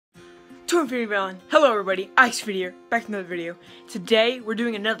to Infinity Valen. Hello everybody, Ixfid here, back to another video. Today we're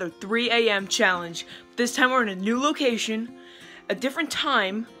doing another 3 a.m. challenge. This time we're in a new location, a different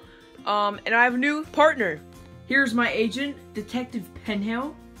time, and I have a new partner. Here's my agent, Detective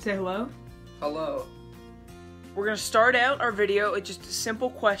Penhale. Say hello. Hello. We're gonna start out our video with just a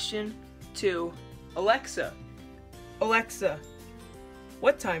simple question to Alexa. Alexa,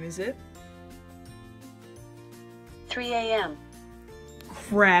 what time is it? 3 a.m.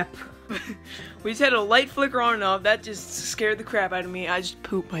 Crap. We just had a light flicker on and off. That just scared the crap out of me. I just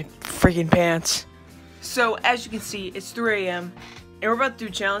pooped my freaking pants. So, as you can see, it's 3 a.m. and we're about to do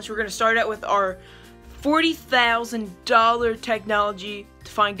a challenge. We're going to start out with our $40,000 technology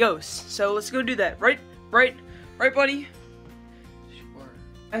to find ghosts. So, let's go do that. Right, buddy? Sure.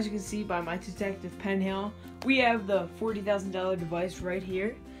 As you can see by my Detective Penhale, we have the $40,000 device right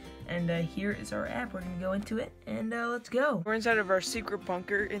here. And here is our app. We're going to go into it, and let's go. We're inside of our secret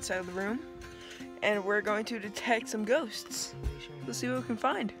bunker inside of the room, and we're going to detect some ghosts. Let's see what we can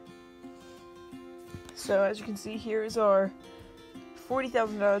find. So, as you can see, here is our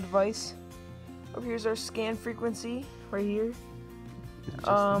 $40,000 device. Over here's our scan frequency, right here.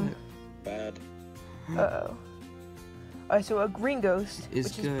 Bad. Uh-oh. Alright, so a green ghost,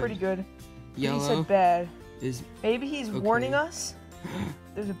 which is pretty good. Yellow he said bad. is Maybe he's okay. warning us.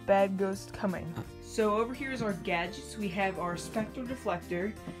 There's a bad ghost coming. So over here is our gadgets. We have our spectral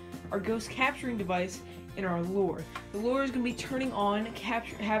deflector, our ghost capturing device, and our lure. The lure is going to be turning on,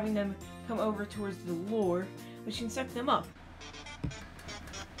 having them come over towards the lure, which can suck them up.